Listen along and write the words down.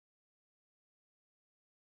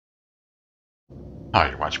Hi,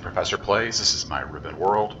 you're watching Professor Plays. This is my ribbon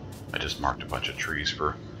world. I just marked a bunch of trees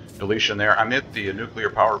for deletion there. I'm at the nuclear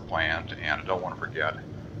power plant, and I don't want to forget,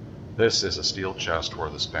 this is a steel chest where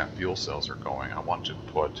the spent fuel cells are going. I want to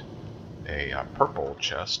put a purple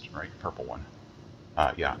chest, right? Purple one.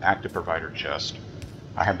 Yeah, active provider chest.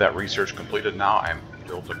 I have that research completed now. I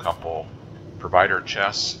built a couple provider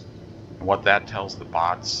chests. And what that tells the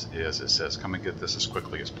bots is it says, come and get this as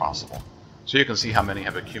quickly as possible. So you can see how many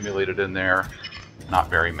have accumulated in there. Not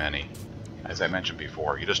very many. As I mentioned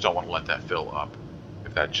before, you just don't want to let that fill up.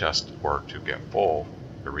 If that chest were to get full,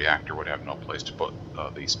 the reactor would have no place to put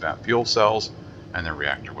these spent fuel cells, and the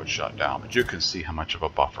reactor would shut down. But you can see how much of a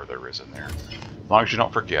buffer there is in there. As long as you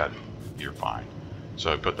don't forget, you're fine.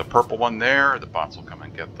 So put the purple one there, the bots will come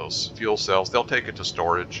and get those fuel cells. They'll take it to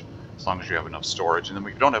storage, as long as you have enough storage. And then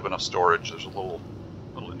when you don't have enough storage, there's a little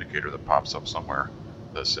indicator that pops up somewhere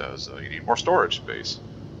that says you need more storage space.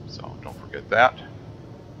 So don't forget that.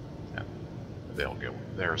 They'll get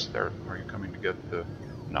theirs. Are you coming to get the?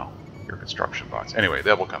 No, your construction bots. Anyway,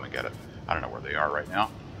 they will come and get it. I don't know where they are right now.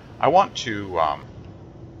 I want to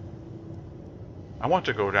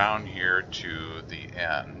go down here to the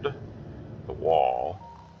end, the wall,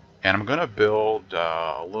 and I'm going to build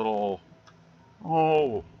a little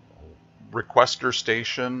requester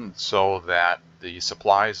station so that the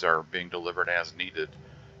supplies are being delivered as needed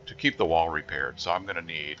to keep the wall repaired. So I'm going to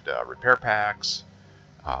need repair packs.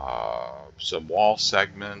 Some wall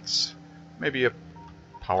segments, maybe a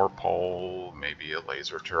power pole, maybe a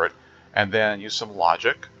laser turret, and then use some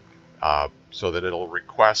logic so that it'll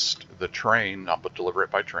request the train, I'll deliver it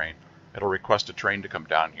by train, it'll request a train to come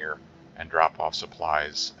down here and drop off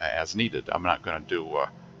supplies as needed. I'm not going to do a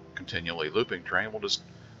continually looping train, we'll just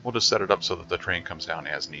set it up so that the train comes down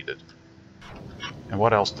as needed. And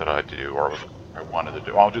what else did I do, or I wanted to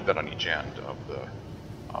do? I'll do that on each end of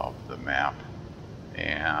the map.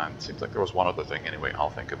 And it seems like there was one other thing. Anyway, I'll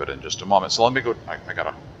think of it in just a moment. So let me go. I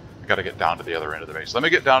gotta get down to the other end of the base. Let me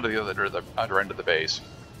get down to the other end of the base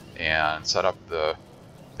and set up the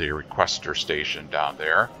requester station down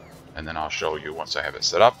there, and then I'll show you once I have it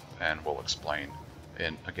set up, and we'll explain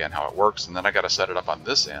again how it works. And then I got to set it up on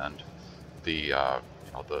this end, the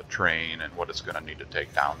train and what it's going to need to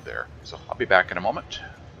take down there. So I'll be back in a moment.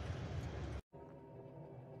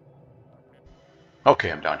 Okay,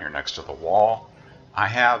 I'm down here next to the wall. I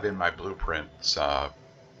have in my blueprints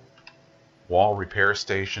wall repair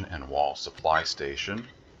station and wall supply station.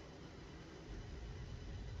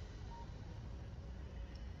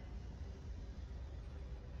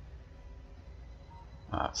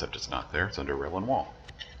 Except it's not there, it's under rail and wall.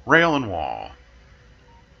 Rail and wall.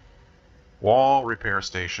 Wall repair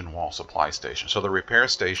station, wall supply station. So the repair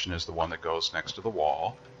station is the one that goes next to the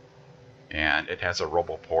wall, and it has a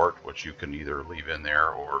RoboPort, which you can either leave in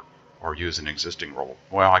there or use an existing robo.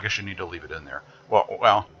 Well, I guess you need to leave it in there.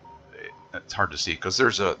 Well, it's hard to see because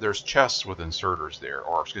there's chests with inserters there,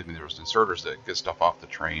 or excuse me, there's inserters that get stuff off the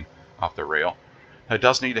train, off the rail. It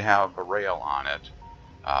does need to have a rail on it,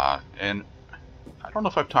 and I don't know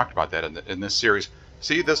if I've talked about that in this series.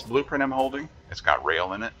 See this blueprint I'm holding? It's got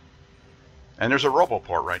rail in it, and there's a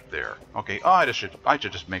RoboPort right there. Okay, I should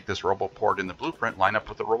just make this RoboPort in the blueprint line up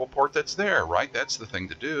with the RoboPort that's there, right? That's the thing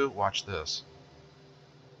to do. Watch this.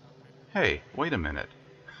 Hey, wait a minute.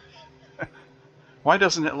 Why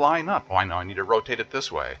doesn't it line up? Oh, I know, I need to rotate it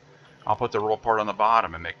this way. I'll put the RoboPort on the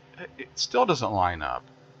bottom and it still doesn't line up.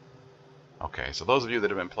 Okay, so those of you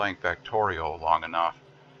that have been playing Factorio long enough,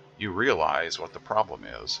 you realize what the problem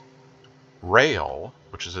is. Rail,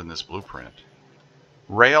 which is in this blueprint,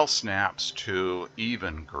 rail snaps to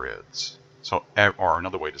even grids. So, or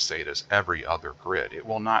another way to say it is every other grid. It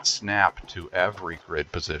will not snap to every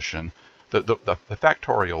grid position. The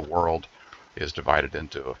Factorio world is divided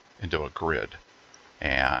into a grid.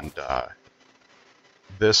 And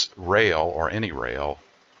this rail, or any rail,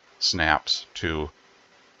 snaps to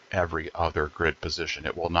every other grid position.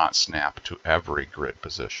 It will not snap to every grid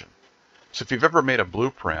position. So if you've ever made a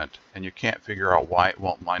blueprint and you can't figure out why it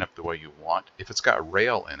won't line up the way you want, if it's got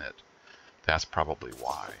rail in it, that's probably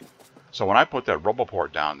why. So when I put that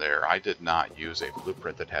RoboPort down there, I did not use a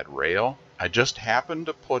blueprint that had rail. I just happened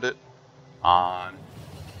to put it on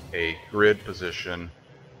a grid position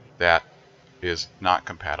that is not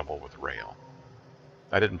compatible with rail.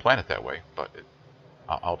 I didn't plan it that way, but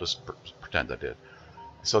I'll just pretend I did.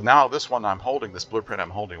 So now this one I'm holding, this blueprint I'm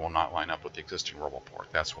holding, will not line up with the existing RoboPort.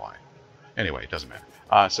 That's why. Anyway, it doesn't matter.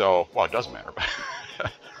 Well, it does matter.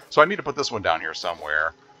 So I need to put this one down here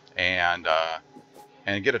somewhere, and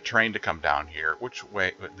get a train to come down here. Which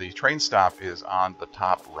way? The train stop is on the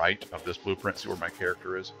top right of this blueprint. See where my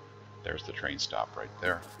character is? There's the train stop right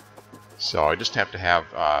there. So I just have to have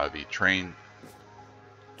the train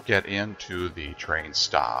get into the train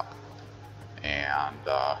stop. And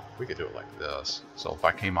we could do it like this. So if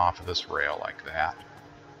I came off of this rail like that,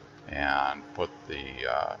 and put the,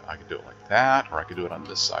 I could do it like that, or I could do it on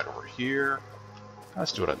this side over here.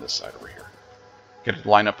 Let's do it on this side over here. Get it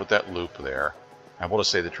lined up with that loop there. And we'll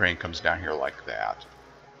just say the train comes down here like that.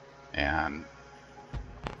 And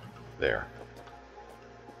there.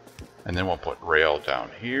 And then we'll put rail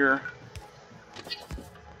down here.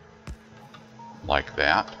 Like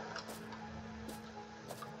that.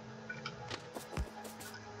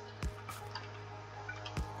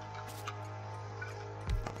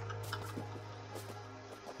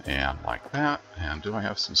 And like that. And do I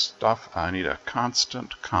have some stuff? I need a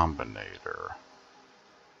constant combinator.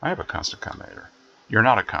 I have a constant combinator. You're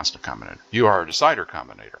not a constant combinator. You are a decider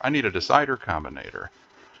combinator. I need a decider combinator.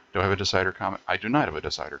 Do I have a decider combinator? I do not have a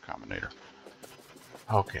decider combinator.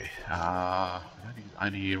 Okay. I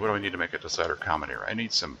need, what do I need to make a decider combinator? I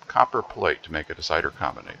need some copper plate to make a decider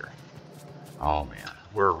combinator. Oh man,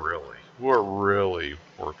 we're really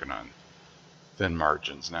working on thin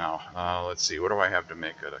margins now. Let's see, what do I have to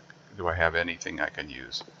make it? Do I have anything I can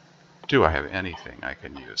use? Do I have anything I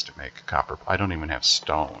can use to make copper? I don't even have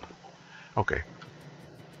stone. Okay.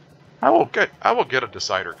 I will get a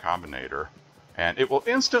decider combinator, and it will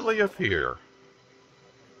instantly appear.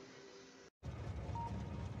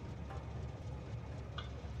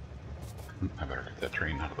 I better get that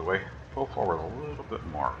train out of the way. Pull forward a little bit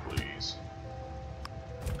more, please.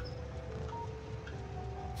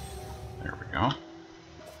 There we go.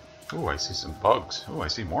 Oh, I see some bugs. Oh, I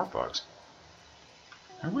see more bugs.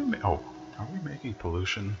 Are we making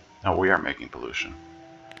pollution? Oh, we are making pollution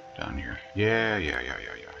down here. Yeah. You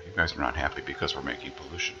guys are not happy because we're making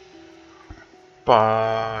pollution.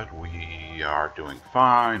 But we are doing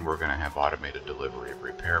fine. We're going to have automated delivery of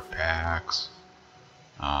repair packs.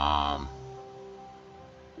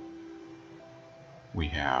 We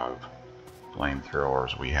have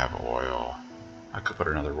flamethrowers. We have oil. I could put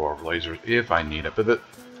another row of lasers if I need it, but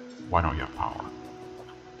why don't you have power?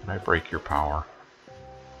 Did I break your power?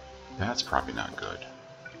 That's probably not good.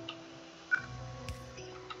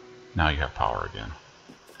 Now you have power again.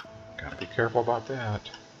 Gotta be careful about that.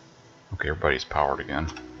 Okay, everybody's powered again.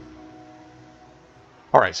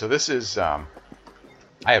 Alright, so this is, I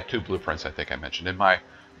have two blueprints I think I mentioned. In my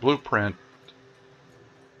blueprint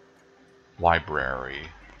library,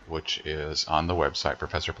 which is on the website,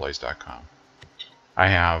 professorplays.com, I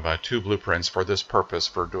have two blueprints for this purpose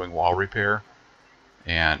for doing wall repair,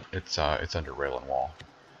 and it's under rail and wall.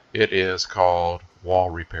 It is called Wall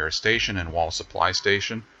Repair Station and Wall Supply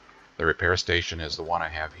Station. The repair station is the one I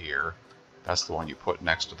have here. That's the one you put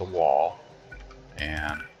next to the wall,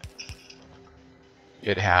 and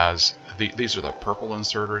it has these are the purple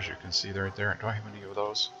inserters you can see right there. Do I have any of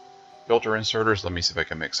those? Filter inserters. Let me see if I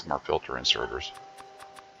can make some more filter inserters.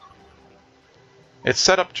 It's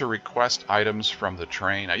set up to request items from the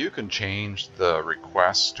train. Now you can change the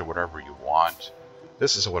requests to whatever you want.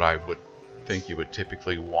 This is what I would think you would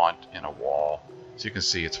typically want in a wall. So you can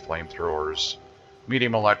see it's flamethrowers,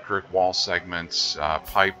 medium electric, wall segments,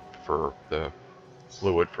 pipe for the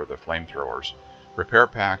fluid for the flamethrowers, repair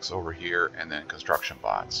packs over here, and then construction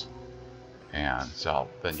bots. And so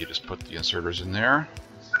then you just put the inserters in there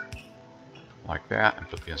like that and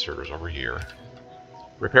put the inserters over here.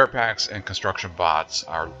 Repair packs and construction bots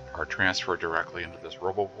are transferred directly into this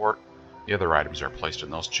RoboPort. The other items are placed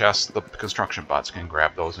in those chests. The construction bots can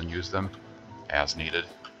grab those and use them as needed.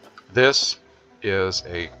 This is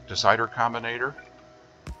a decider combinator.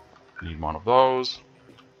 You need one of those.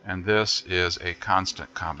 And this is a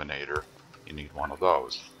constant combinator. You need one of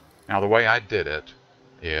those. Now the way I did it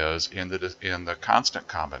is in the constant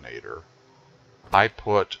combinator, I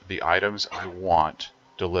put the items I want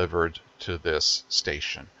delivered to this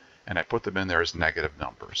station, and I put them in there as negative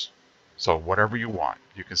numbers. So whatever you want,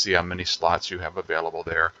 you can see how many slots you have available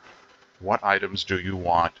there. What items do you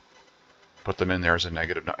want? Put them in there as a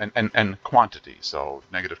negative and quantity. So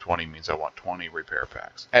negative 20 means I want 20 repair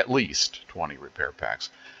packs, at least 20 repair packs.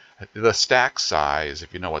 The stack size,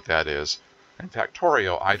 if you know what that is, in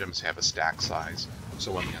Factorio, items have a stack size.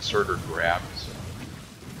 So when the inserter grabs,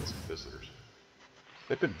 visitors,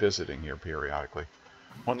 they've been visiting here periodically.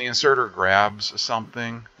 When the inserter grabs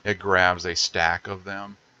something, it grabs a stack of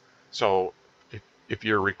them. So if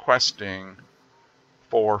you're requesting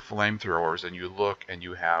 4 flamethrowers and you look and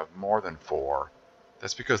you have more than 4,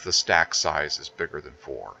 that's because the stack size is bigger than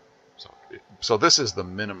 4. So this is the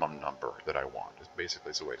minimum number that I want. It's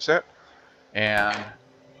basically the way it's set. And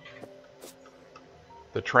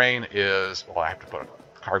the train is, well, I have to put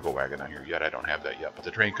cargo wagon on here yet. I don't have that yet. But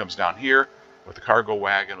the train comes down here with the cargo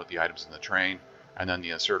wagon with the items in the train, and then the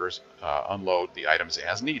inserters unload the items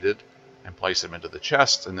as needed and place them into the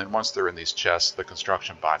chests. And then once they're in these chests, the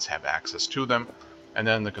construction bots have access to them. And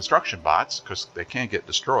then the construction bots, because they can't get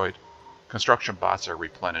destroyed, construction bots are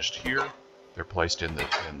replenished here. They're placed in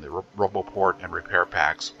the Roboport and repair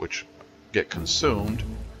packs, which get consumed.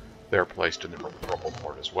 They're placed in the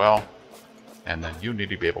Roboport as well. And then you need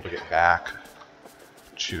to be able to get back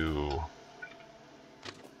to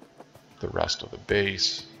the rest of the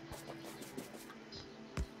base.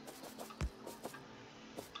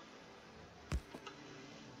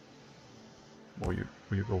 Will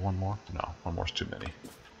you go one more? No, one more's too many.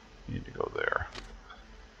 You need to go there.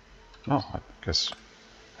 Oh, I guess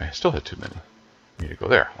I still had too many. You need to go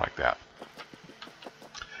there, like that.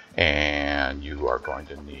 And you are going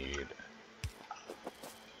to need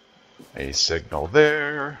a signal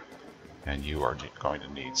there. And you are going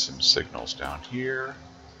to need some signals down here,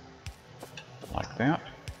 like that.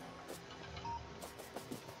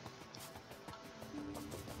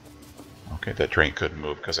 Okay, that train couldn't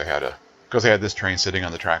move because I had this train sitting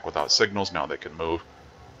on the track without signals. Now they can move.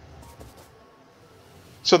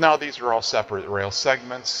 So now these are all separate rail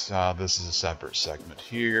segments. This is a separate segment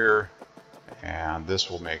here, and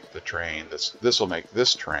this will make the train. This will make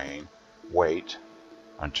this train wait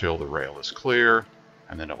until the rail is clear,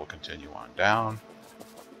 and then it will continue on down.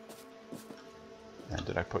 And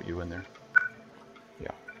did I put you in there?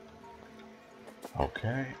 Yeah.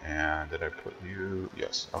 Okay, and did I put you?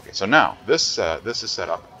 Yes. Okay, so now this is set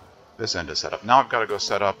up. This end is set up. Now I've got to go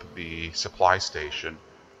set up the supply station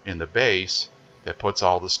in the base that puts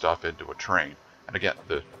all the stuff into a train. And again,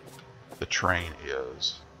 the train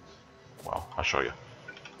is, well, I'll show you.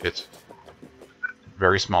 It's a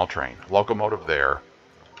very small train. Locomotive there,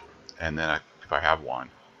 and then if I have one,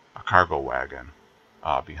 a cargo wagon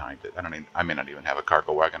behind it. I may not even have a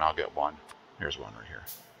cargo wagon. I'll get one. Here's one right here.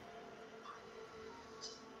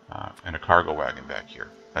 And a cargo wagon back here.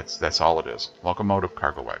 That's all it is. Locomotive,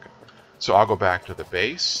 cargo wagon. So I'll go back to the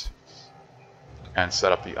base and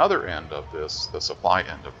set up the other end of this, the supply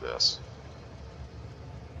end of this.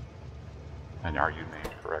 And are you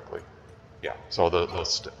named correctly? Yeah. So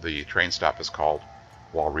the train stop is called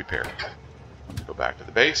wall repair. Let me go back to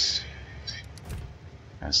the base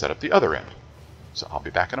and set up the other end. So I'll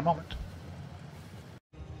be back in a moment.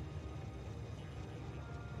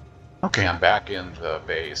 Okay, I'm back in the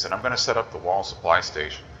base, and I'm going to set up the wall supply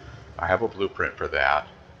station. I have a blueprint for that.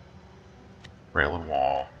 Rail and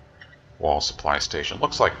wall supply station.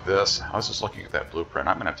 Looks like this. I was just looking at that blueprint.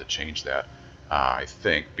 I'm going to have to change that, I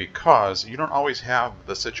think, because you don't always have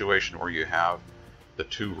the situation where you have the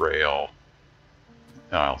two rail.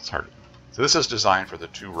 It's hard. So this is designed for the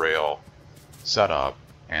two rail setup,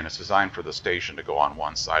 and it's designed for the station to go on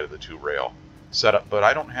one side of the two rail setup. But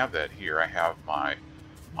I don't have that here. I have my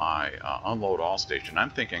unload all station.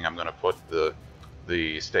 I'm thinking I'm going to put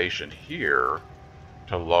the station here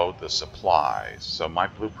to load the supplies. So my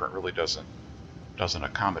blueprint really doesn't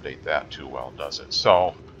accommodate that too well, does it?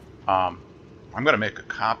 So I'm going to make a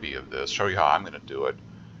copy of this, show you how I'm going to do it,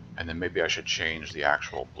 and then maybe I should change the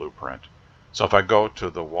actual blueprint. So if I go to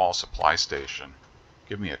the wall supply station,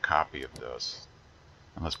 give me a copy of this,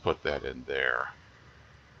 and let's put that in there.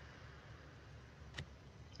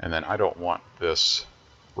 And then I don't want this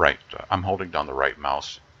right. I'm holding down the right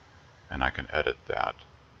mouse, and I can edit that,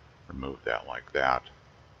 remove that like that.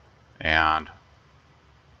 And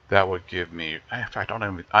that would give me, in fact, I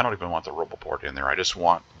don't even want the Roboport in there. I just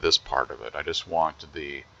want this part of it. I just want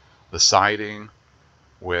the siding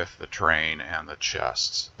with the train and the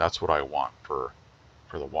chests. That's what I want for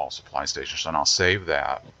the wall supply station. So I'll save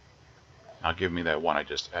that. Now give me that one I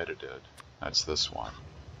just edited. That's this one.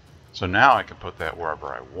 So now I can put that wherever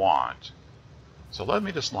I want. So let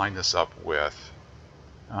me just line this up with,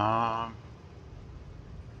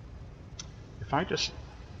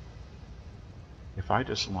 if I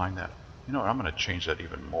just line that, you know what, I'm going to change that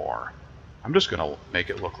even more. I'm just going to make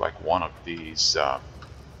it look like one of these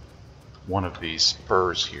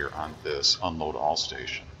spurs here on this unload all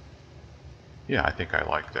station. Yeah, I think I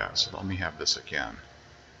like that. So let me have this again.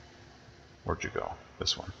 Where'd you go?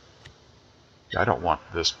 This one. Yeah, I don't want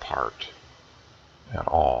this part at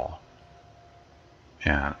all.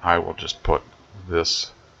 And I will just put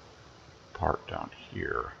this part down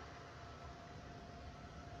here.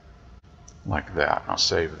 Like that. I'll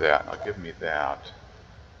save that. Now give me that.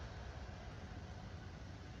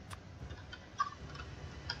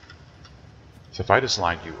 So if I just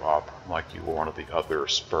lined you up like you were one of the other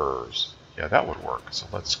spurs, yeah, that would work. So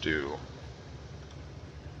let's do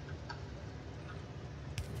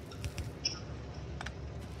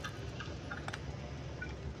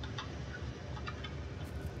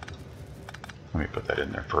me put that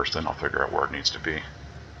in there first, then I'll figure out where it needs to be.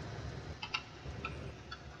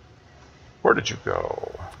 Where did you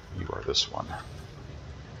go? You are this one.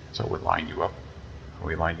 So we line you up.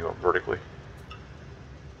 We line you up vertically.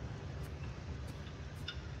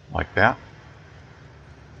 Like that.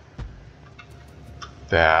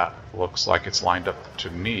 That looks like it's lined up to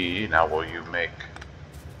me. Now will you make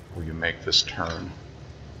this turn?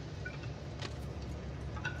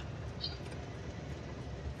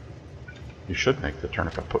 You should make the turn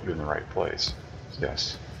if I put you in the right place.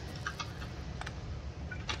 Yes.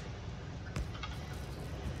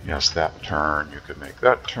 Yes, that turn. You could make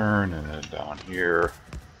that turn, and then down here.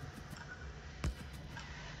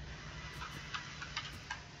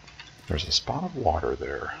 There's a spot of water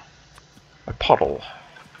there. A puddle.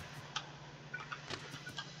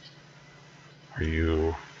 Are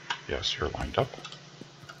you... Yes, you're lined up.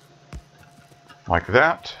 Like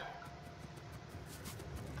that.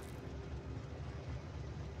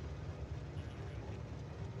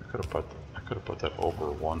 I could have put that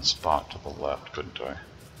over one spot to the left, couldn't I?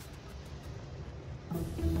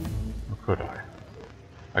 Or could I?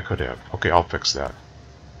 I could have. Okay, I'll fix that.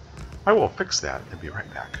 I will fix that and be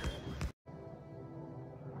right back.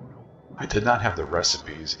 I did not have the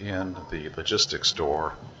recipes in the logistics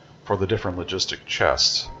store for the different logistic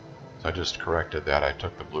chests. So I just corrected that. I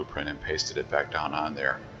took the blueprint and pasted it back down on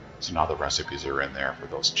there. So now the recipes are in there for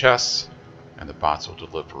those chests, and the bots will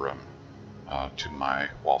deliver them to my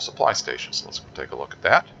wall supply station. So let's take a look at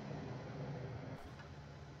that.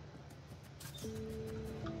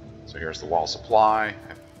 So here's the wall supply.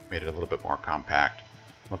 I've made it a little bit more compact.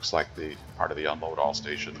 Looks like the part of the unload all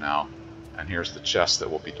station now. And here's the chest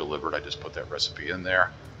that will be delivered. I just put that recipe in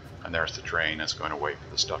there. And there's the train that's going to wait for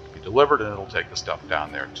the stuff to be delivered, and it'll take the stuff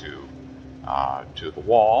down there to the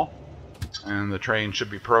wall. And the train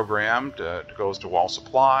should be programmed. It goes to wall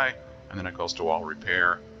supply, and then it goes to wall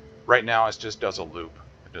repair. Right now it just does a loop.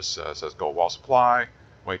 It just says go wall supply,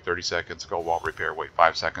 wait 30 seconds, go wall repair, wait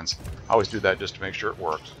 5 seconds. I always do that just to make sure it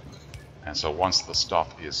works. And so once the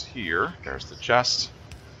stuff is here, there's the chest.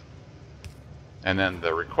 And then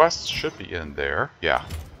the requests should be in there. Yeah,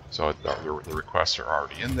 so the requests are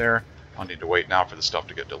already in there. I'll need to wait now for the stuff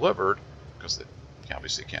to get delivered, because you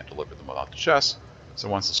obviously can't deliver them without the chest. So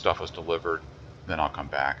once the stuff is delivered, then I'll come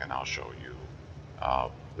back and I'll show you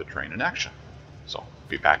the train in action. So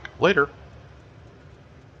be back later.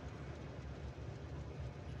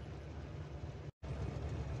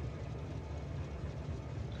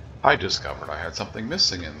 I discovered I had something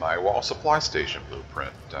missing in my wall supply station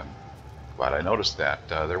blueprint. I'm glad I noticed that.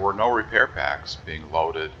 There were no repair packs being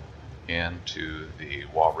loaded into the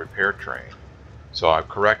wall repair train. So I've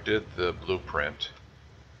corrected the blueprint.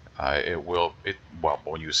 Well,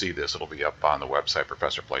 when you see this, it'll be up on the website,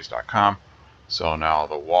 professorplays.com. So now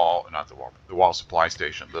the wall supply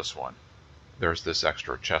station, this one, there's this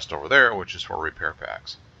extra chest over there, which is for repair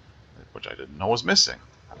packs, which I didn't know was missing.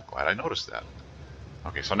 I'm glad I noticed that.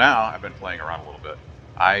 Okay, so now I've been playing around a little bit.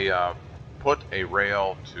 I put a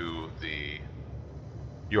rail to the,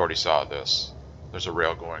 you already saw this. There's a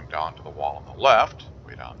rail going down to the wall on the left,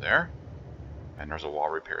 way down there. And there's a wall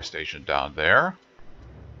repair station down there.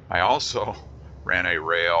 I also ran a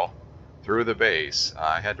rail through the base.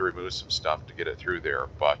 I had to remove some stuff to get it through there,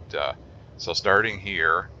 but so starting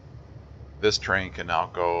here, this train can now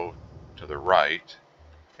go to the right.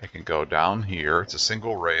 It can go down here. It's a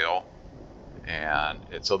single rail, and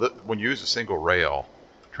so that when you use a single rail,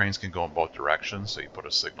 trains can go in both directions. So you put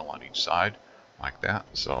a signal on each side like that.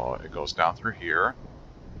 So it goes down through here.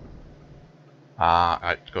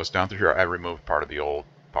 It goes down through here. I removed part of the old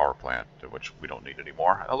power plant, which we don't need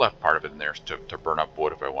anymore. I left part of it in there to burn up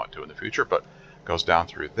wood if I want to in the future, but it goes down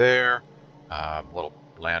through there. Little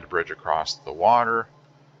land bridge across the water,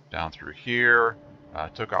 down through here.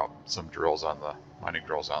 Took out some drills on the mining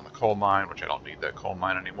drills on the coal mine, which I don't need that coal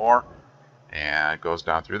mine anymore. And it goes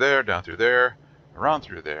down through there, around through there, down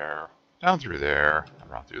through there,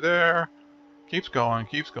 around through there. Keeps going,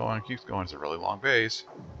 keeps going, keeps going. It's a really long base.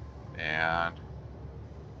 And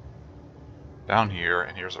down here,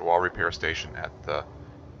 and here's a wall repair station at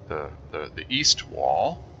the east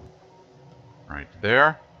wall, right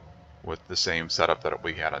there, with the same setup that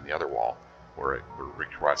we had on the other wall, where it would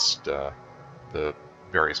request the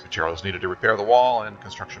various materials needed to repair the wall, and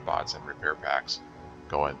construction bots and repair packs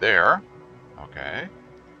go in there. Okay,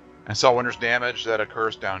 and so when there's damage that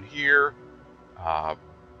occurs down here,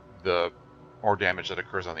 or damage that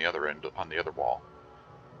occurs on the other end, on the other wall,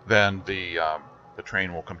 then the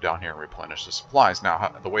train will come down here and replenish the supplies.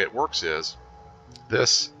 Now, the way it works is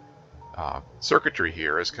this circuitry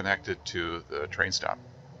here is connected to the train stop.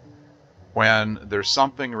 When there's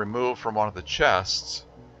something removed from one of the chests,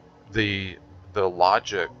 the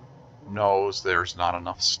logic knows there's not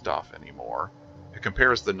enough stuff anymore. It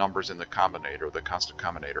compares the numbers in the combinator, the constant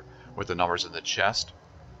combinator, with the numbers in the chest.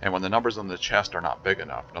 And when the numbers in the chest are not big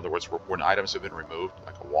enough, in other words, when items have been removed,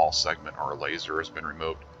 like a wall segment or a laser has been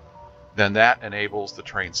removed, then that enables the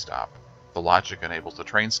train stop. The logic enables the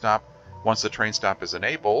train stop. Once the train stop is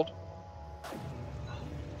enabled,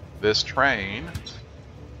 this train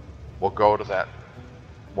will go to that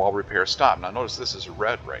wall repair stop. Now notice this is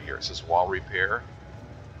red right here. It says wall repair.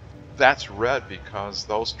 That's red because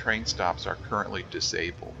those train stops are currently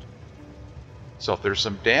disabled. So if there's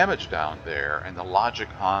some damage down there and the logic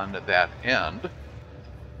on that end,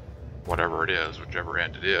 whatever it is, whichever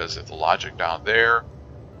end it is, if the logic down there,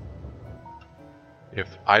 if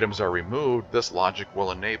items are removed, this logic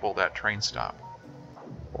will enable that train stop.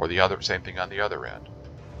 Or the other, same thing on the other end.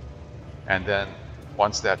 And then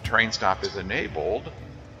once that train stop is enabled,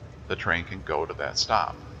 the train can go to that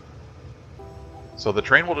stop. So the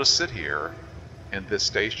train will just sit here in this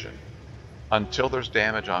station until there's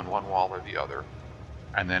damage on one wall or the other,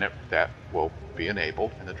 and then that will be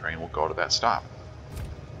enabled and the train will go to that stop.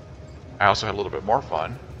 I also had a little bit more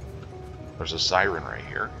fun. There's a siren right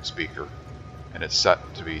here, speaker, and it's set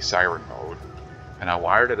to be siren mode, and I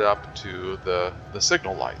wired it up to the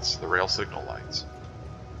signal lights, the rail signal lights.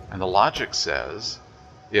 And the logic says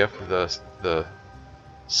if the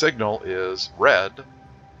signal is red,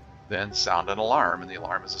 then sound an alarm, and the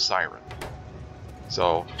alarm is a siren.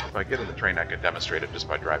 So if I get in the train, I can demonstrate it just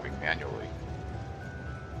by driving manually.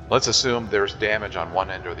 Let's assume there's damage on one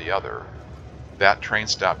end or the other. That train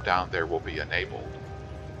stop down there will be enabled.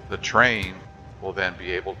 The train will then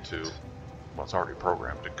be able to, well, it's already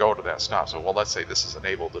programmed, to go to that stop. So, well, let's say this is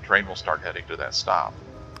enabled. The train will start heading to that stop.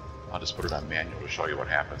 I'll just put it on manual to show you what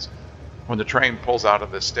happens. When the train pulls out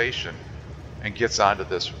of this station and gets onto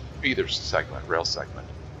this either segment, rail segment,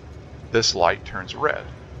 this light turns red,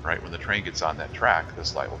 right? When the train gets on that track,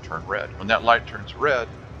 this light will turn red. When that light turns red,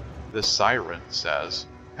 this siren says,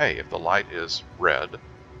 hey, if the light is red,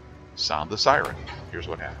 sound the siren. Here's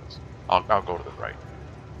what happens. I'll go to the right.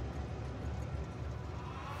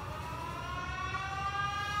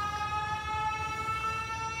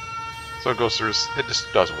 So it goes through, it just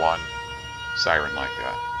does one siren like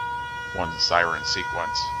that. One siren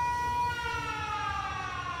sequence.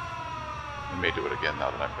 It may do it again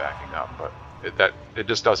now that I'm backing up, but it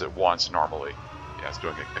just does it once normally. Yeah, it's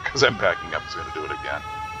doing it because I'm backing up. It's going to do it again.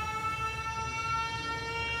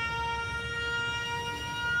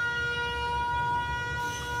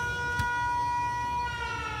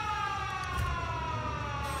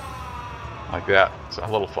 Like that. It's a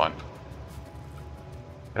little fun.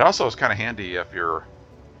 It also is kind of handy if you're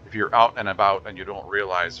out and about and you don't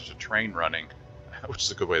realize there's a train running, which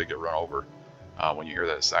is a good way to get run over. When you hear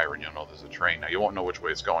that siren, you'll know there's a train. Now, you won't know which way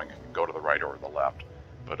it's going. You can go to the right or the left,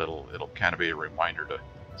 but it'll kind of be a reminder to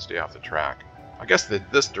stay off the track. I guess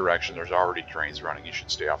this direction, there's already trains running. You should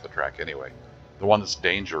stay off the track anyway. The one that's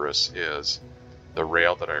dangerous is the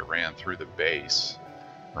rail that I ran through the base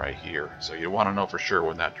right here. So you want to know for sure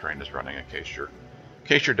when that train is running in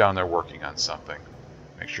case you're down there working on something.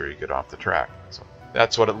 Make sure you get off the track. So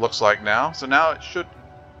that's what it looks like now. So now it should,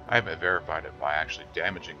 I haven't verified it by actually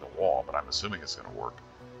damaging the wall, but I'm assuming it's going to work.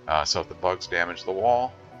 So if the bugs damage the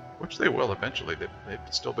wall, which they will eventually, they've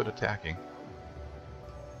still been attacking.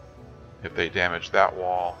 If they damage that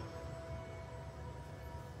wall,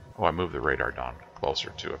 oh, I moved the radar down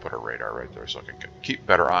closer too. I put a radar right there so I can keep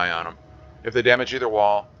better eye on them. If they damage either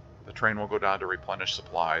wall, the train will go down to replenish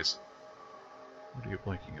supplies. What are you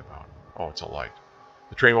blinking about? Oh, it's a light.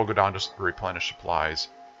 The train will go down to replenish supplies,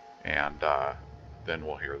 and then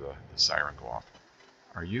we'll hear the siren go off.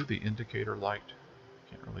 Are you the indicator light?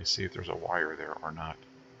 Can't really see if there's a wire there or not.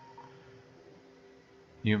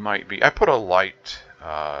 You might be. I put a light,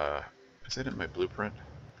 is it in my blueprint?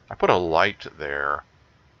 I put a light there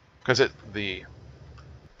because the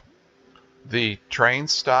train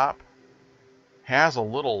stop has a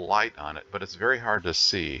little light on it, but it's very hard to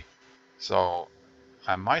see. So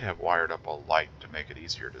I might have wired up a light to make it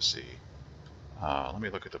easier to see. Let me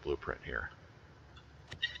look at the blueprint here.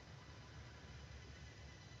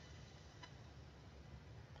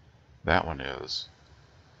 That one is.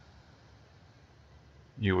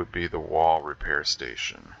 You would be the wall repair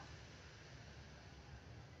station.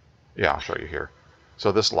 Yeah, I'll show you here.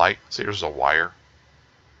 So this light, see there's a wire.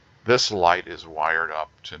 This light is wired up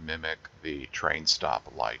to mimic the train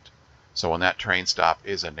stop light. So when that train stop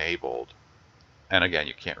is enabled, and again,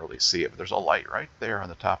 you can't really see it, but there's a light right there on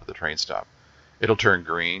the top of the train stop. It'll turn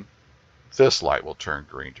green. This light will turn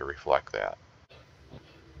green to reflect that.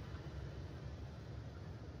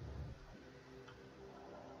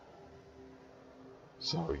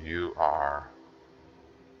 So you are...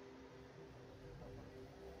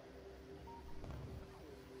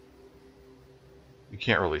 You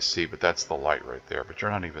can't really see, but that's the light right there. But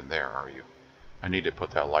you're not even there, are you? I need to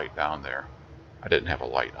put that light down there. I didn't have a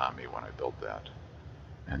light on me when I built that.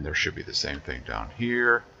 And there should be the same thing down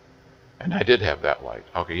here. And I did have that light.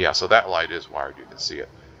 Okay, yeah, so that light is wired. You can see it.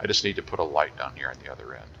 I just need to put a light down here on the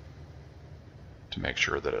other end to make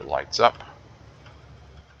sure that it lights up.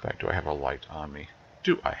 In fact, do I have a light on me?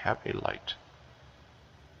 Do I have a light?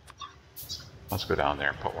 Let's go down there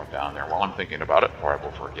and put one down there while I'm thinking about it, or I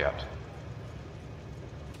will forget.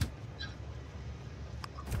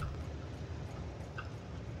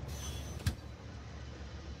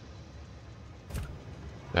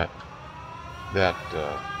 That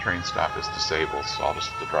train stop is disabled, so I'll just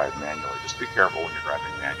have to drive manually. Just be careful when you're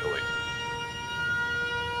driving manually.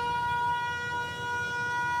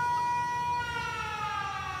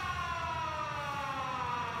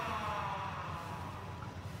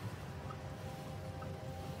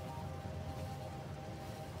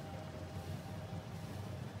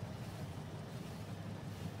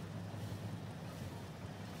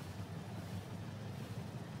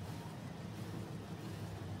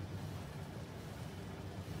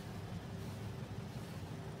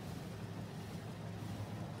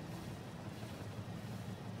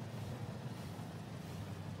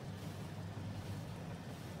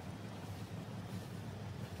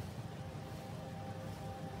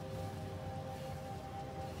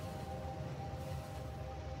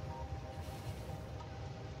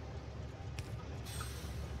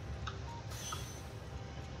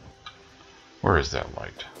 Where is that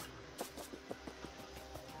light?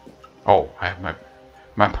 Oh, I have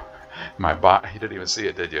my bot. You didn't even see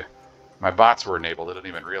it, did you? My bots were enabled. I didn't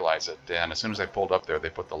even realize it. And as soon as I pulled up there,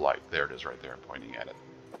 they put the light. There it is right there, pointing at it.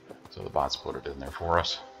 So the bots put it in there for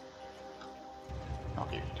us.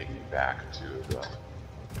 Okay, taking me back to the...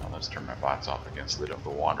 Now let's turn my bots off again so they don't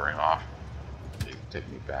go wandering off. Take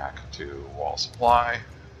me back to wall supply.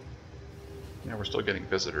 Yeah, we're still getting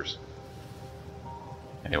visitors.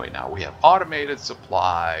 Anyway, now we have automated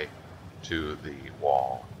supply to the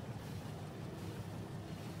wall.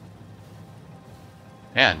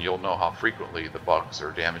 And you'll know how frequently the bugs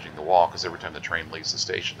are damaging the wall, because every time the train leaves the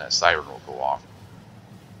station, that siren will go off.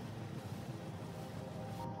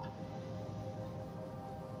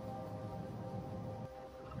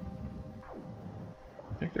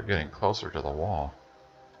 I think they're getting closer to the wall.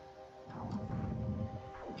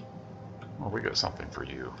 Well, we got something for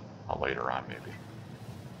you later on, maybe.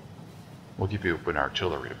 We'll give you an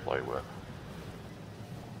artillery to play with.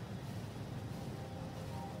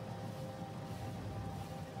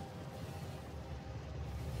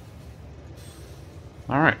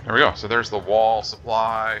 Alright, there we go. So there's the wall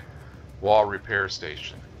supply, wall repair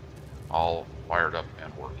station. All wired up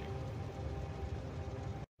and working.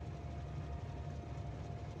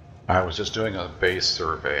 I was just doing a base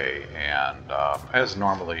survey, and as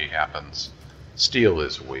normally happens, steel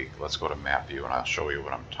is weak. Let's go to map view and I'll show you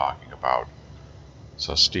what I'm talking about.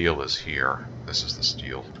 So steel is here. This is the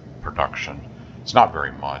steel production. It's not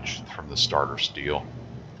very much from the starter steel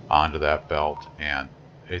onto that belt, and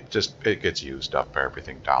it gets used up by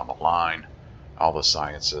everything down the line. All the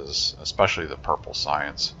sciences, especially the purple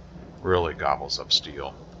science, really gobbles up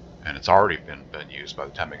steel, and it's already been used by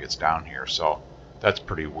the time it gets down here. So that's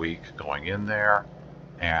pretty weak going in there,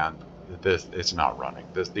 and it's not running.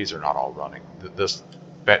 These are not all running.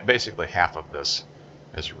 Basically half of this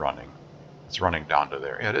is running. It's running down to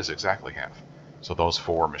there. Yeah, it is exactly half. So those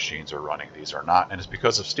 4 machines are running. These are not, and it's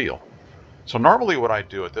because of steel. So normally what I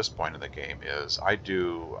do at this point in the game is I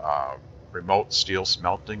do remote steel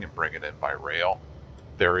smelting and bring it in by rail.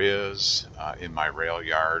 There is, in my rail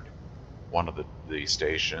yard, one of the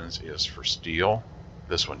stations is for steel.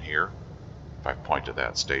 This one here. If I point to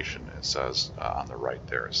that station, it says on the right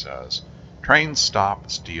there, it says, train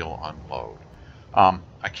stop, steel unload.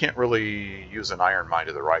 I can't really use an iron mine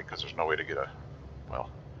to the right because there's no way to get well,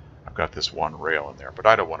 I've got this one rail in there, but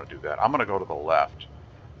I don't want to do that. I'm going to go to the left,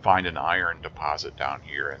 find an iron deposit down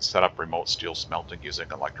here, and set up remote steel smelting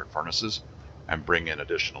using electric furnaces, and bring in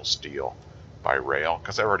additional steel by rail,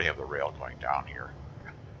 because I already have the rail going down here.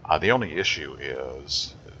 The only issue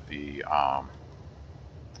is the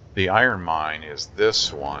iron mine is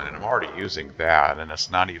this one, and I'm already using that, and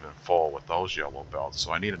it's not even full with those yellow belts,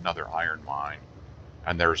 so I need another iron mine,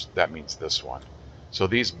 and that means this one. So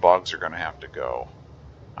these bugs are going to have to go.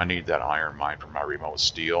 I need that iron mine for my remote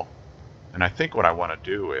steel, and I think what I want to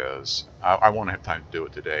do is, I won't have time to do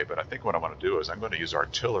it today, but I think what I want to do is I'm going to use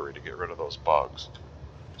artillery to get rid of those bugs.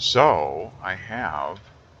 So I have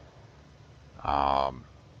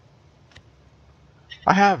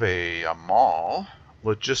I have a mall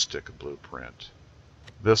logistic blueprint,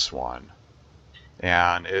 this one,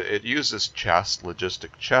 and it uses chests,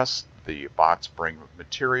 logistic chests. The bots bring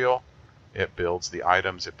material, it builds the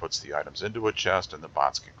items, it puts the items into a chest, and the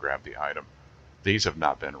bots can grab the item. These have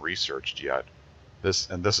not been researched yet. This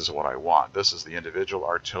is what I want. This is the individual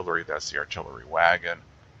artillery, that's the artillery wagon,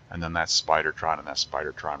 and then that's Spidertron and that's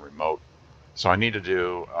Spidertron remote. So I need to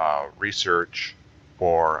do research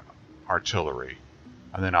for artillery,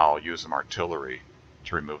 and then I'll use some artillery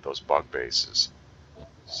to remove those bug bases.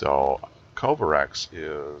 So Kovarex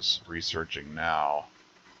is researching now.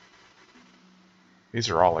 These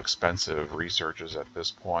are all expensive researches at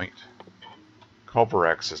this point.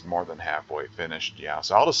 Kovarex is more than halfway finished, yeah,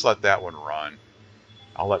 so I'll just let that one run.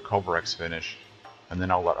 I'll let Kovarex finish, and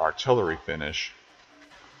then I'll let artillery finish.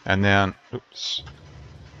 And then, oops,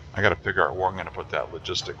 I gotta figure out where I'm gonna put that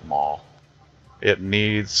logistic mall.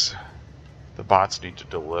 The bots need to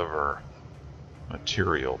deliver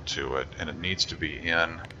material to it, and it needs to be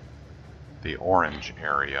in the orange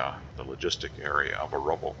area, the logistic area of a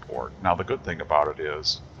Roboport. Now the good thing about it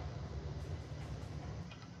is,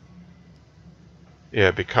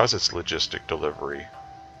 because it's logistic delivery,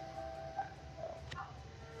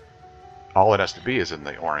 all it has to be is in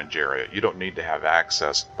the orange area. You don't need to have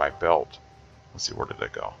access by belt. Let's see, where did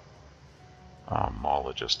it go? Mall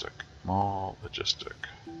logistic.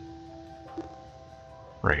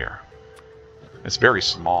 Right here. It's very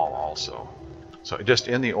small also. So just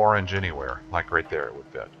in the orange anywhere, like right there, it would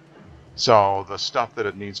fit. So the stuff that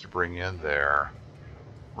it needs to bring in there,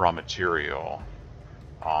 raw material,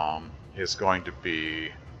 is going to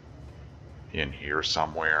be in here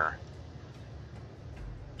somewhere.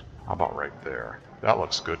 How about right there? That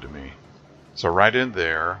looks good to me. So right in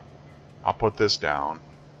there, I'll put this down,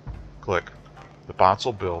 click, the bots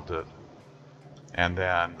will build it, and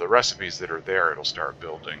then the recipes that are there, it'll start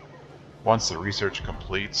building. Once the research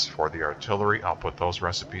completes for the artillery, I'll put those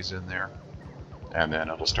recipes in there, and then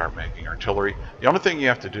it'll start making artillery. The only thing you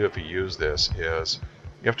have to do if you use this is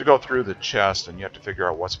you have to go through the chest and you have to figure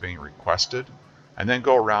out what's being requested, and then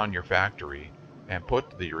go around your factory and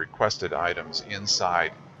put the requested items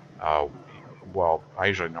inside. Well, I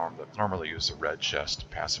usually normally use the red chest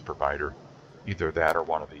passive provider, either that or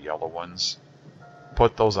one of the yellow ones.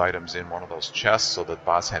 Put those items in one of those chests so that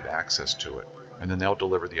bots have access to it, and then they'll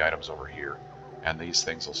deliver the items over here, and these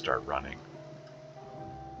things will start running.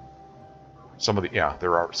 Some of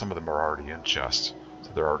them are already in chests,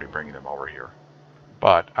 so they're already bringing them over here.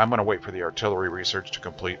 But I'm going to wait for the artillery research to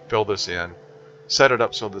complete, fill this in, set it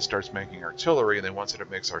up so that it starts making artillery, and then once it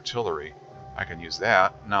makes artillery, I can use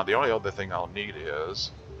that. Now the only other thing I'll need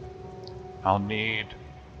is, the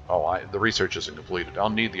research isn't completed. I'll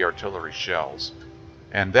need the artillery shells.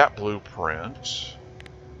 And that blueprint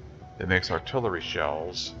that makes artillery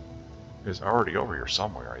shells is already over here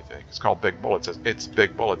somewhere, I think. It's called Big Bullets. It's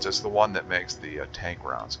Big Bullets. It's the one that makes the tank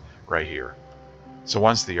rounds right here. So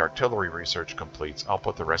once the artillery research completes, I'll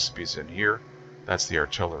put the recipes in here. That's the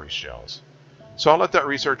artillery shells. So I'll let that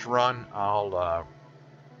research run. I'll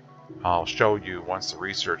show you once the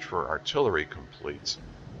research for artillery completes,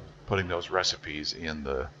 putting those recipes in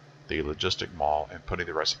the logistic mall and putting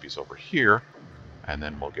the recipes over here, and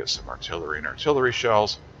then we'll get some artillery and artillery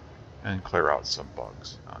shells and clear out some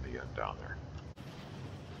bugs on the end down there.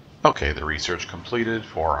 Okay, the research completed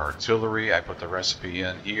for artillery. I put the recipe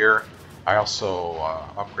in here. I also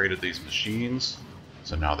upgraded these machines,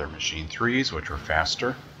 so now they're machine 3s, which are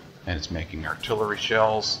faster, and it's making artillery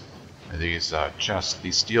shells. These chests,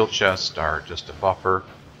 these steel chests, are just a buffer,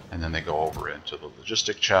 and then they go over into the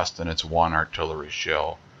logistic chest, and it's one artillery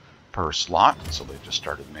shell per slot. So they just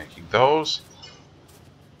started making those.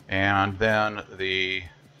 And then the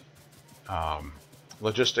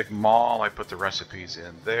logistic mall, I put the recipes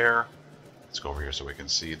in there. Let's go over here so we can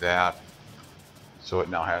see that. So it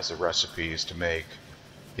now has the recipes to make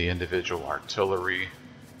the individual artillery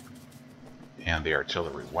and the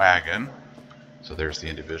artillery wagon. So there's the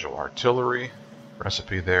individual artillery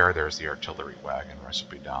recipe there. There's the artillery wagon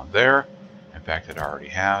recipe down there. In fact, it already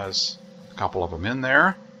has a couple of them in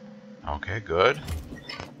there. Okay, good.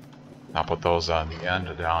 I'll put those on the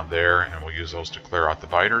end down there, and we'll use those to clear out the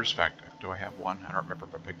biters. In fact, do I have one? I don't remember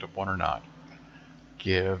if I picked up one or not.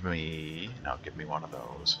 Give me one of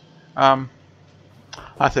those.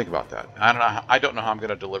 I think about that. I don't know how I'm going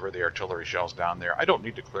to deliver the artillery shells down there. I don't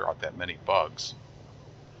need to clear out that many bugs,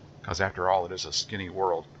 because after all, it is a skinny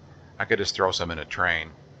world. I could just throw some in a train,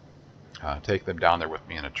 take them down there with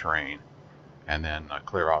me in a train, and then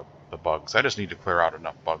clear out the bugs. I just need to clear out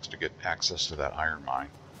enough bugs to get access to that iron mine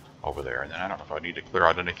over there. And then I don't know if I need to clear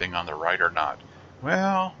out anything on the right or not.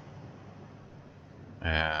 Well,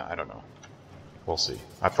 I don't know. We'll see.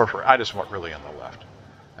 I just want really on the left.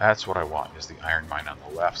 That's what I want, is the iron mine on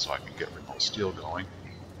the left so I can get remote steel going.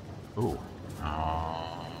 Ooh.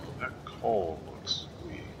 That coal looks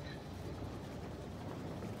weak.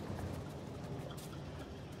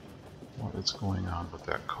 What is going on with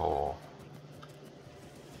that coal?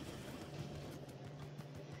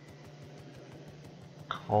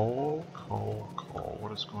 Coal.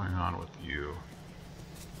 What is going on with you?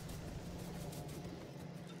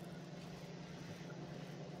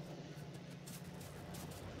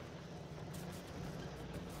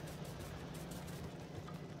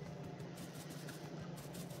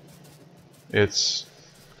 It's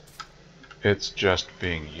just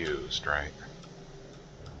being used, right?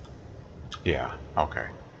 Yeah, okay.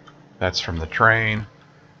 That's from the train.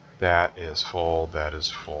 That is full, that is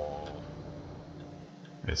full.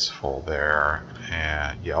 It's full there,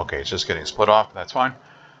 and yeah, okay, it's just getting split off, that's fine.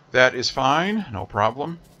 That is fine, no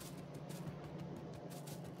problem.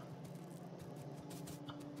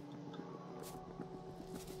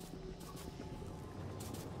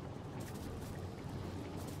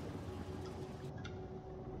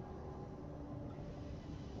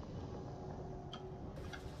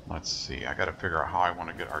 Let's see, I gotta figure out how I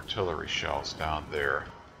want to get artillery shells down there.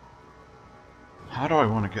 How do I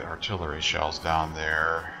want to get artillery shells down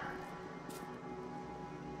there?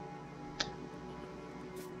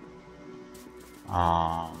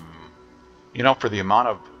 You know, for the amount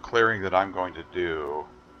of clearing that I'm going to do,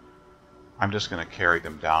 I'm just going to carry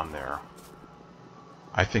them down there.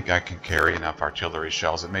 I think I can carry enough artillery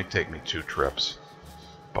shells. It may take me 2 trips,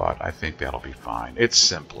 but I think that'll be fine. It's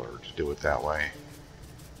simpler to do it that way.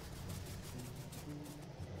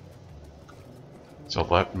 So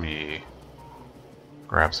let me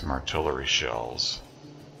grab some artillery shells.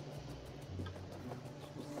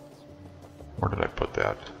 Where did I put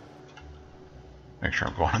that? Make sure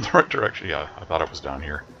I'm going in the right direction. Yeah, I thought it was down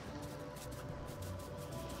here.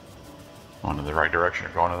 Going in the right direction or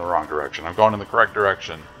going in the wrong direction? I'm going in the correct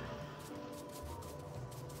direction.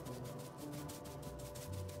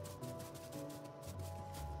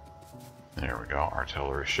 There we go,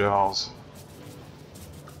 artillery shells.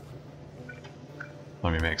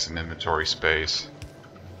 Let me make some inventory space.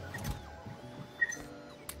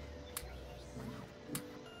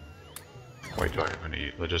 Wait, do I have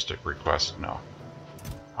any logistic requests? No,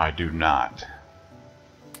 I do not.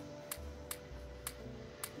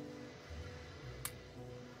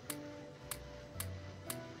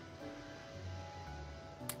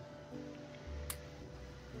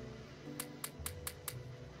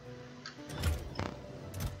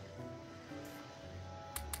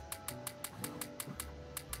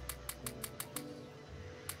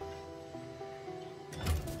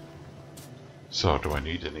 So, do I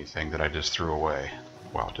need anything that I just threw away?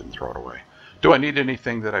 Well, I didn't throw it away. Do I need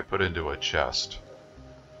anything that I put into a chest?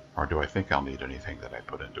 Or do I think I'll need anything that I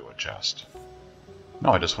put into a chest?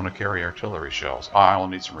 No, I just want to carry artillery shells. Oh, I'll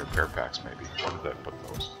need some repair packs, maybe. Where did I put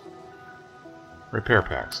those? Repair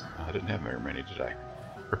packs. I didn't have very many today.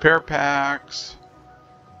 Repair packs.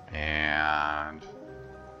 And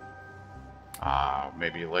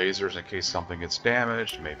maybe lasers in case something gets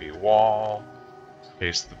damaged. Maybe wall. In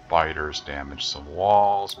case the biters damage some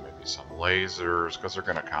walls, maybe some lasers, because they're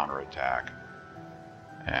going to counterattack.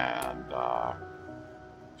 And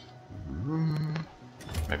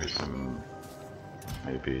maybe some,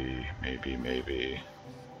 maybe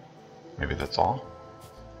that's all.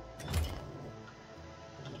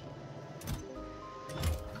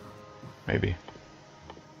 Maybe.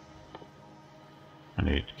 I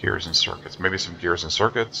need gears and circuits. Maybe some gears and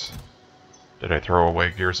circuits. Did I throw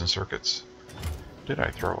away gears and circuits? Did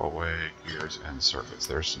I throw away gears and circuits?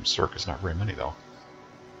 There's some circuits, not very many though.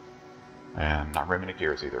 And not very many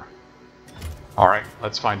gears either. Alright,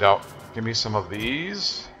 let's find out. Give me some of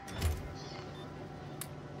these.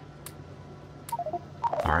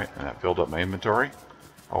 Alright, and that filled up my inventory.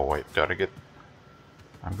 Oh wait, gotta get...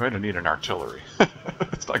 I'm going to need an artillery.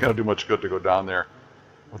 It's not going to do much good to go down there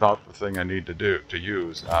without the thing I need to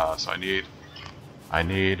use. So I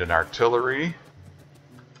need an artillery.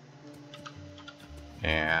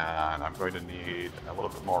 And I'm going to need a little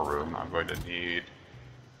bit more room. I'm going to need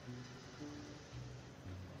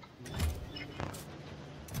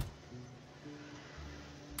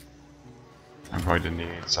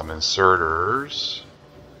some inserters.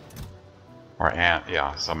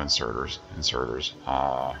 Yeah, some inserters.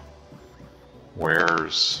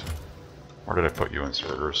 Where did I put you,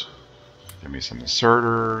 inserters? Give me some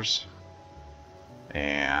inserters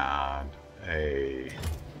and a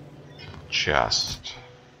chest.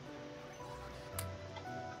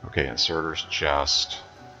 Okay, inserters, chest,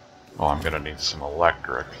 Well, I'm going to need some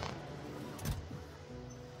electric.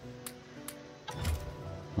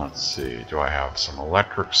 Let's see, do I have some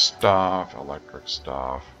electric stuff? Electric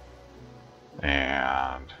stuff.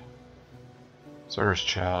 And sorter's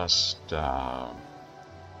chest. And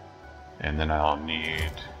then I'll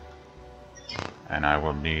need... And I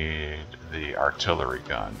will need the artillery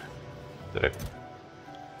gun.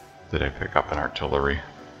 Did I pick up an artillery?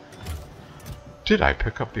 Did I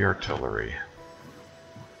pick up the artillery?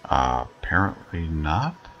 Apparently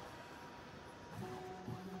not.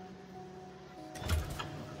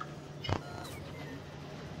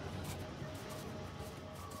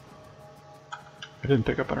 I didn't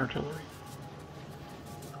pick up an artillery.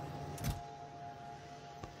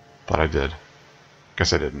 Thought I did.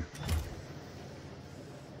 Guess I didn't.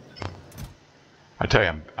 I tell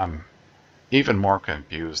you, I'm even more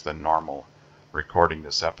confused than normal recording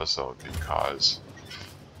this episode because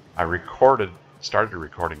I started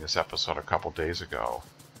recording this episode a couple days ago,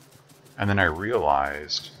 and then I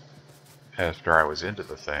realized after I was into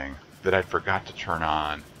the thing that I'd forgot to turn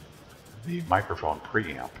on the microphone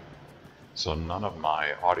preamp, so none of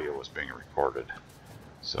my audio was being recorded.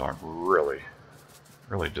 So I'm really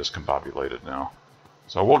discombobulated now.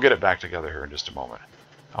 So we'll get it back together here in just a moment.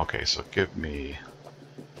 Okay, so give me...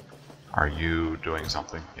 Are you doing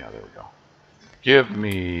something? Yeah, there we go. Give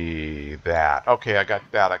me that. Okay, I got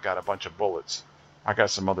that. I got a bunch of bullets. I got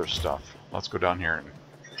some other stuff. Let's go down here and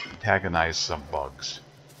antagonize some bugs.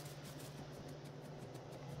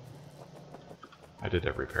 I did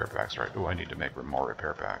have repair packs, right? Oh, I need to make more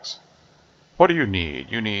repair packs. What do you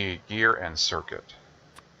need? You need gear and circuit.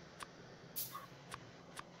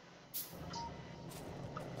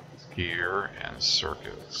 Gear and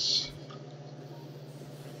circuits.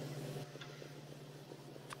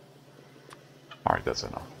 Alright, that's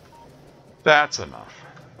enough. That's enough.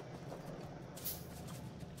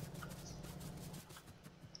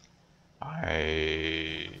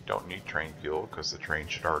 I don't need train fuel because the train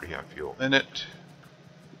should already have fuel in it.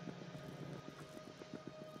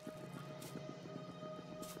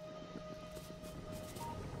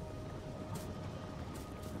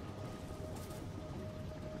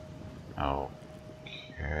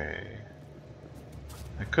 Okay.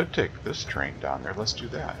 I could take this train down there. Let's do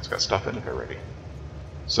that. It's got stuff in it already.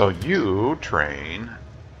 So you, train,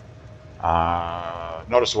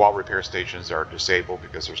 notice all repair stations are disabled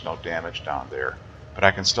because there's no damage down there. But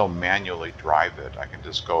I can still manually drive it. I can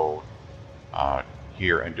just go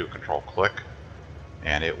here and do control click,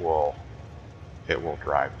 and it will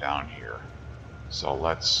drive down here. So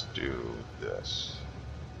let's do this.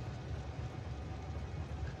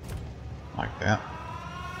 Like that.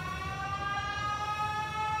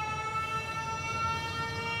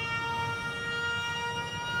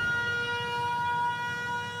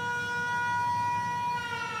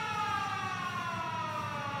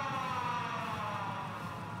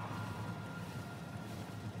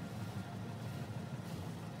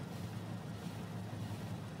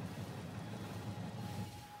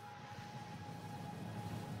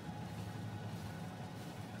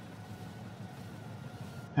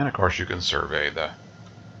 And of course you can survey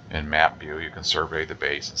in map view, you can survey the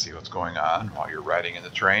base and see what's going on while you're riding in the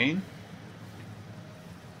train.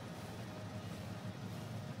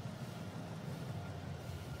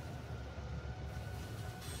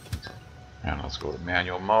 And let's go to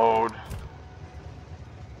manual mode.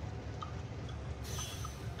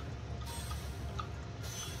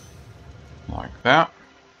 Like that.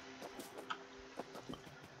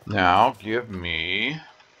 Now give me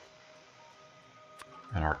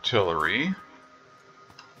an artillery,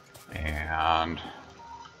 and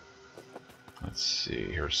let's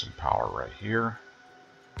see, here's some power right here.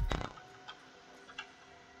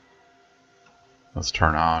 Let's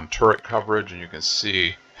turn on turret coverage, and you can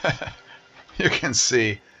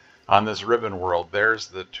see on this ribbon world, there's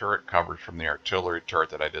the turret coverage from the artillery turret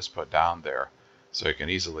that I just put down there. So you can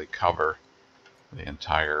easily cover the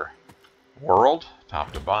entire world,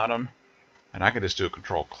 top to bottom. And I can just do a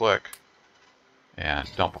control click and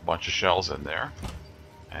dump a bunch of shells in there,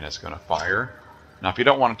 and it's going to fire. Now if you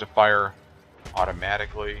don't want it to fire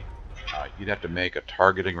automatically, you'd have to make a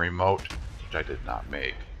targeting remote, which I did not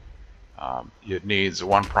make. It needs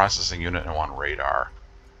one processing unit and one radar.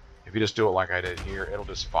 If you just do it like I did here, it'll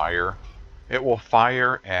just fire. It will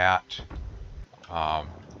fire at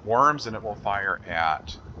worms, and it will fire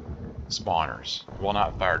at spawners. It will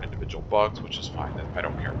not fire at individual bugs, which is fine. I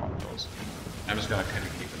don't care about those. I'm just going to kind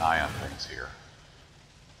of keep an eye on things here.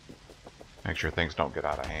 Make sure things don't get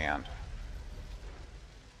out of hand.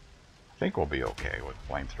 I think we'll be okay with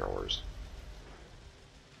flamethrowers.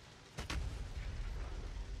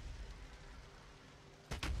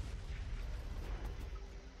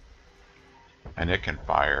 And it can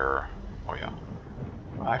fire, oh yeah.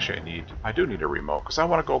 Well, actually, I do need a remote because I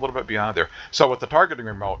want to go a little bit beyond there. So with the targeting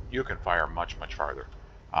remote, you can fire much, much farther.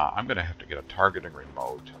 I'm going to have to get a targeting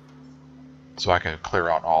remote so I can clear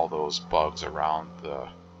out all those bugs around the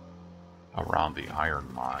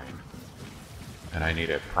iron mine. And I need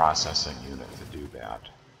a processing unit to do that.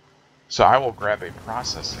 So I will grab a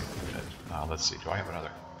processing unit. Let's see, do I have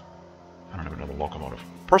another? I don't have another locomotive.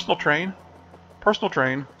 Personal train. Personal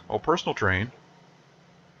train. Oh, personal train.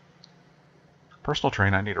 Personal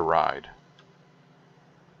train, I need a ride.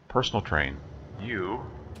 Personal train, you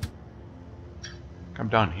come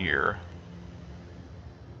down here.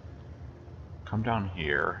 Come down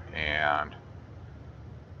here, and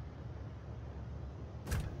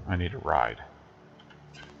I need a ride.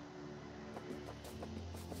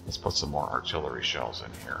 Let's put some more artillery shells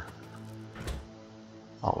in here.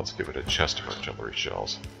 Oh, let's give it a chest of artillery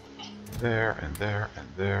shells. There, and there, and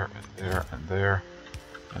there, and there, and there,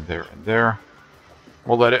 and there, and there.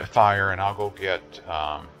 We'll let it fire, and I'll go get,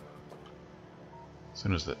 as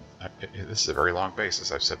soon as this is a very long base,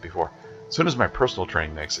 as I've said before. As soon as my personal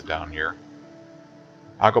train makes it down here,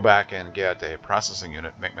 I'll go back and get a processing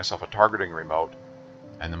unit, make myself a targeting remote,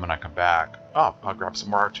 and then when I come back, I'll grab some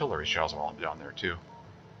more artillery shells while I'm down there too.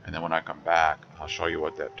 And then when I come back, I'll show you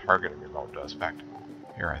what that targeting remote does. In fact,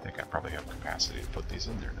 here I think I probably have capacity to put these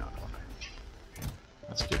in there now, don't I?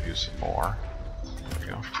 Let's give you some more. There we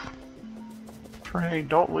go. Train,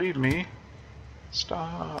 don't leave me.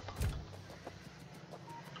 Stop.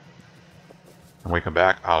 When we come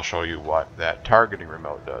back, I'll show you what that targeting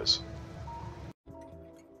remote does.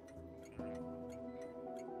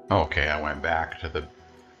 Okay, I went back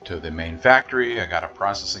to the main factory. I got a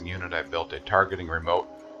processing unit. I built a targeting remote.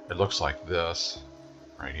 It looks like this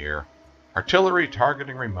right here. Artillery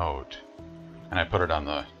targeting remote. And I put it on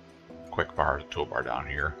the quick bar, the toolbar down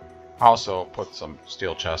here. I also put some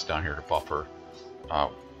steel chests down here to buffer.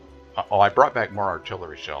 I brought back more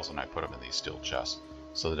artillery shells and I put them in these steel chests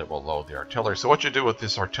so that it will load the artillery. So what you do with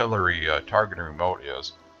this artillery targeting remote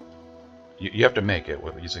is you have to make it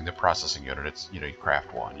with using the processing unit. It's, you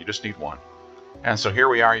craft one. You just need one. And so here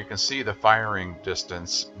we are. You can see the firing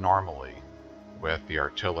distance normally with the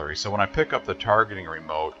artillery. So when I pick up the targeting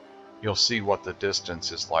remote, you'll see what the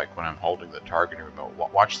distance is like when I'm holding the targeting remote.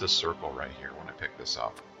 Watch this circle right here when I pick this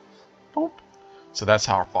up. Boop. So that's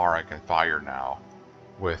how far I can fire now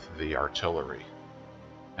with the artillery.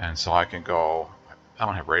 And so I can go, I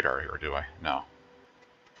don't have radar here, do I? No.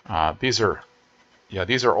 These are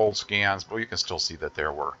old scans, but you can still see that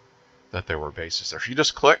there were bases there. If you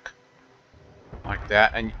just click like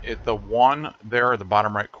that, and the one there at the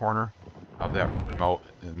bottom right corner of that remote,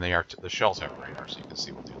 and the shells have radar, so you can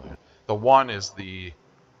see what they land. The one is the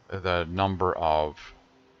number of,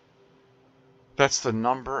 that's the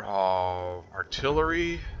number of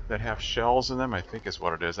artillery that have shells in them, I think is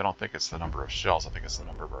what it is. I don't think it's the number of shells, I think it's the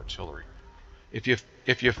number of artillery. If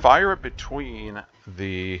you fire it between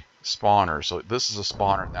the spawners, so this is a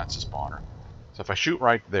spawner and that's a spawner. So if I shoot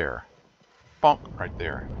right there, bonk, right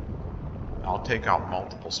there, I'll take out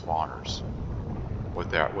multiple spawners with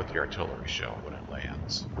the artillery shell when it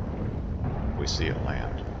lands. We see it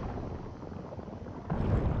land.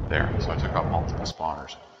 There, so I took out multiple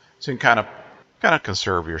spawners. So you can kind of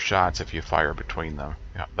conserve your shots if you fire between them.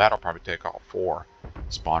 Yeah, that'll probably take out 4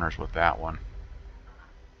 spawners with that one.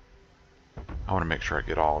 I want to make sure I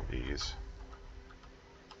get all of these.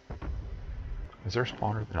 Is there a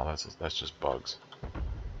spawner? No, that's just bugs.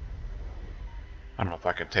 I don't know if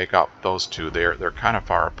I can take out those two. They're kind of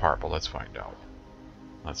far apart, but let's find out.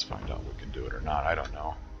 Let's find out if we can do it or not. I don't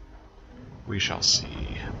know. We shall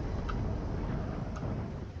see.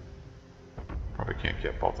 Probably can't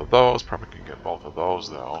get both of those. Probably can get both of those,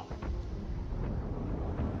 though.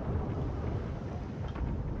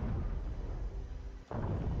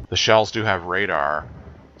 The shells do have radar,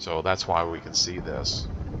 so that's why we can see this.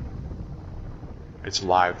 It's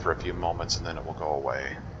live for a few moments and then it will go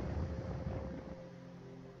away.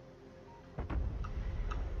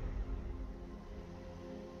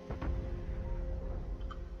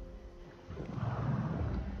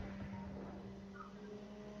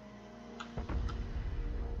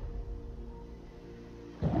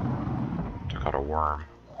 Took out a worm.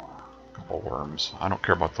 A couple worms. I don't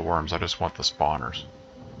care about the worms, I just want the spawners.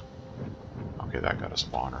 Okay, that got a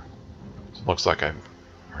spawner. So it looks like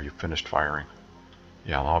are you finished firing?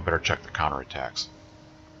 Yeah, well, I better check the counterattacks.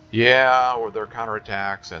 Yeah, or they're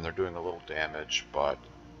counterattacks and they're doing a little damage, but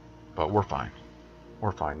we're fine.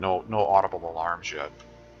 We're fine. No audible alarms yet.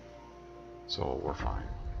 So we're fine.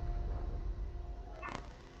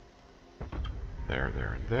 There,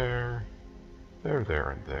 and there. There,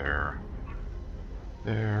 and there.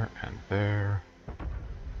 there, and there,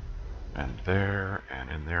 and there, and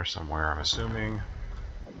in there somewhere, I'm assuming.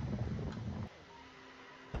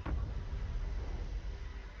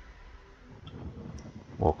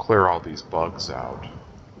 We'll clear all these bugs out.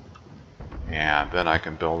 And then I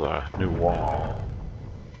can build a new wall.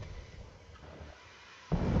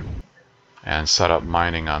 And set up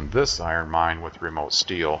mining on this iron mine with remote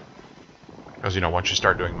steel. Because, you know, once you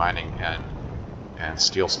start doing mining and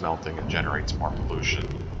steel smelting, it generates more pollution.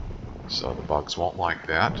 So the bugs won't like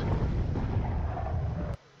that.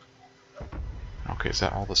 Okay, is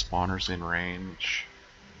that all the spawners in range?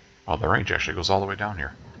 Oh, the range actually goes all the way down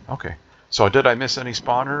here. Okay. So did I miss any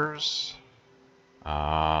spawners?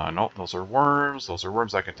 Nope, those are worms. Those are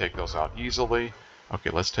worms. I can take those out easily.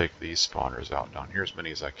 Okay, let's take these spawners out down here as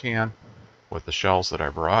many as I can with the shells that I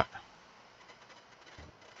brought.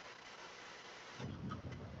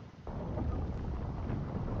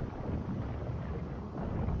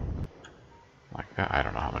 Like that. I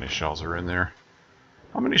don't know how many shells are in there.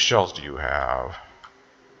 How many shells do you have?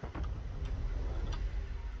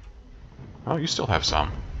 Oh, you still have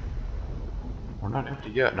some. We're not empty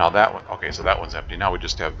yet. Now that one, okay, so that one's empty. Now we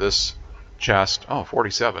just have this chest. Oh,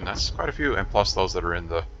 47. That's quite a few. And plus those that are in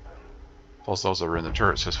the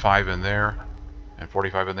turret. It says 5 in there and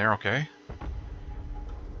 45 in there. Okay.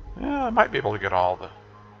 Yeah, I might be able to get all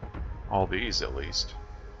these at least.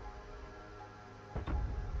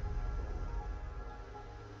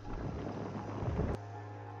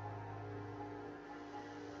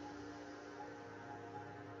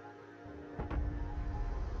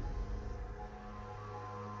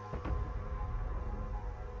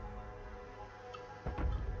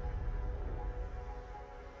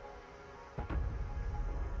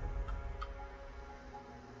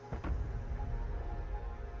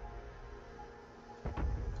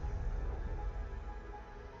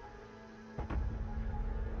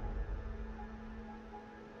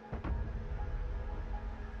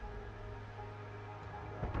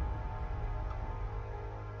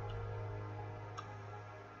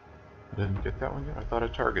 I didn't get that one yet? I thought I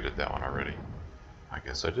targeted that one already. I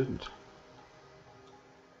guess I didn't.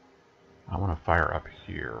 I want to fire up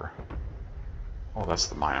here. Oh, that's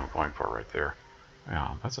the mine I'm going for right there.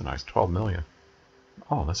 Yeah, that's a nice 12 million.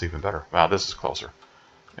 Oh, that's even better. Wow, this is closer.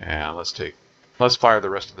 And let's fire the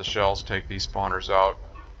rest of the shells, take these spawners out,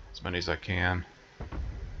 as many as I can.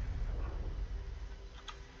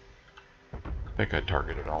 I think I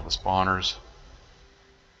targeted all the spawners.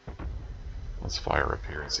 Let's fire up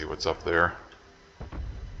here and see what's up there.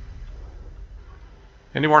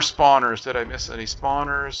 Any more spawners? Did I miss any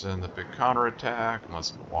spawners? And the big counterattack.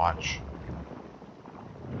 Let's watch.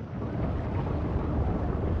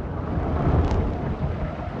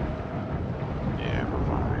 Yeah, we're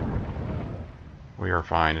fine. We are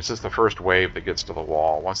fine. It's just the first wave that gets to the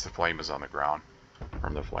wall once the flame is on the ground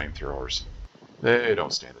from the flamethrowers. They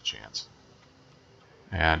don't stand a chance.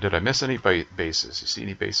 And did I miss any bases? You see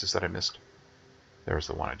any bases that I missed? There's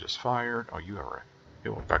the one I just fired. Oh, you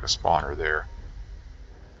look like a spawner there.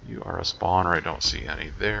 You are a spawner. I don't see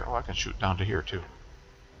any there. Oh, I can shoot down to here too.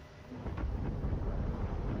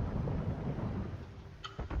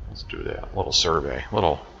 Let's do that. Little survey.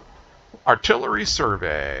 Little artillery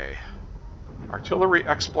survey. Artillery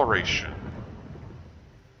exploration.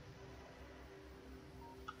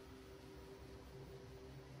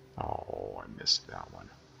 Oh, I missed that one.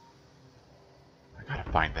 I gotta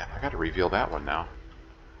find that. I gotta reveal that one now.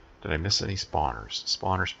 Did I miss any spawners?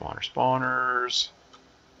 Spawners.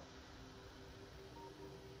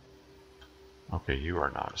 Okay, you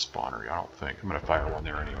are not a spawner, I don't think. I'm gonna fire one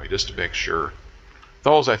there anyway, just to make sure.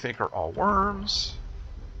 Those, I think, are all worms.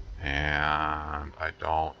 And I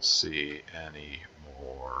don't see any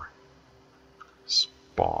more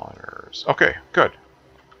spawners. Okay, good.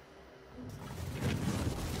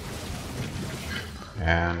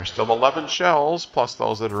 And there's still 11 shells, plus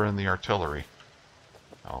those that are in the artillery.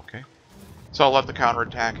 Okay. So I'll let the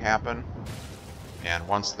counterattack happen. And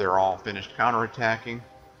once they're all finished counterattacking,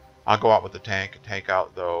 I'll go out with the tank, take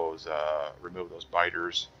out those, remove those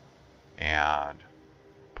biters, and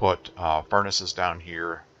put furnaces down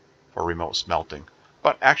here for remote smelting.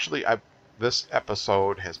 But actually, this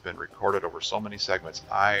episode has been recorded over so many segments,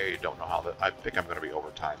 I don't know how I think I'm going to be over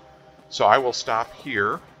time. So I will stop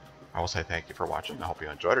here. I will say thank you for watching. I hope you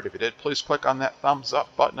enjoyed it. If you did, please click on that thumbs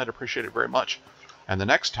up button. I'd appreciate it very much. And the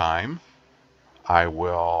next time, I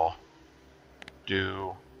will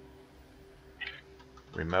do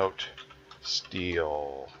remote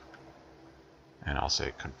steel. And I'll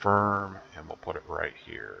say confirm, and we'll put it right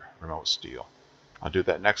here, remote steel. I'll do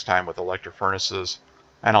that next time with electric furnaces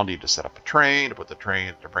And I'll need to set up a train,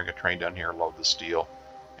 to bring a train down here, load the steel,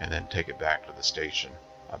 and then take it back to the station,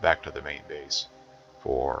 back to the main base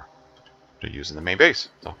to use in the main base.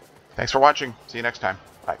 So thanks for watching. See you next time.